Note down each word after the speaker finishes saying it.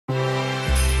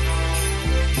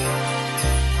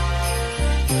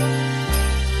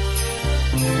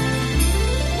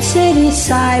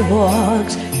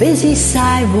busy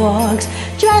sidewalks,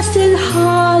 dressed in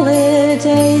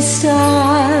holiday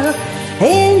style.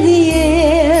 In the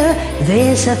air,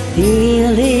 there's a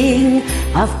feeling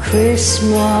of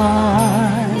Christmas.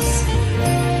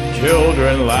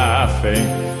 Children laughing,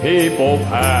 people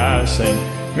passing,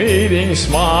 meeting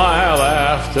smile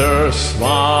after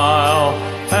smile.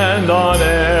 And on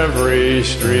every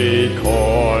street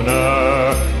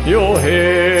corner, you'll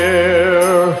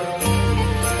hear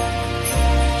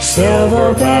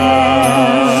silver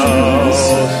bells,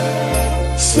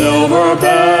 silver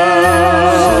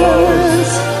bells.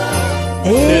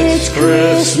 It's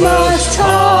Christmas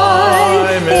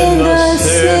time in the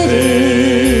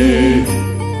city.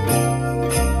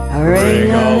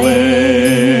 Ring-a-ling,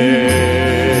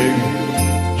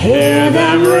 hear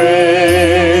them ring.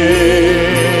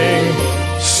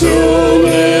 Soon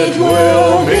it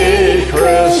will be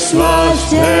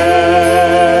Christmas Day.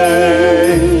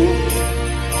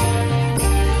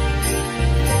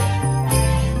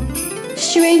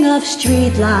 String of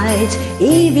streetlights,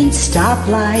 even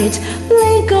stoplights,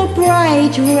 blinker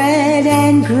bright red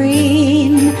and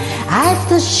green as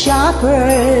the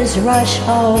shoppers rush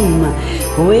home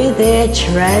with their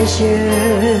treasures.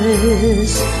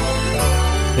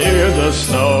 Hear the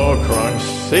snow crunch,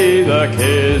 see the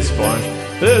kids bunch.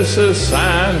 This is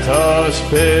Santa's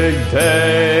big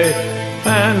day,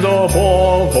 and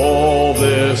above all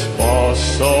this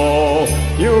bustle,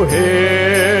 you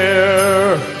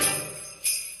hear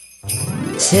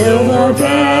silver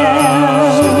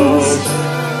bells,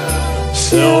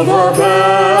 silver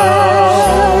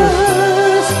bells.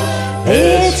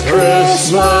 It's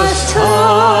Christmas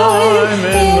time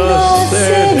in the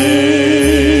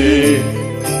city.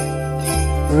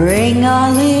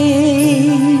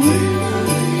 Ring-a-ling,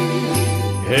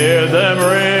 hear them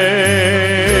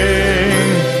ring.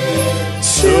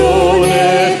 Soon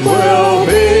it will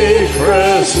be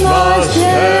Christmas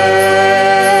Day.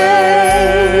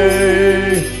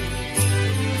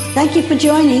 Thank you for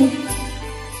joining.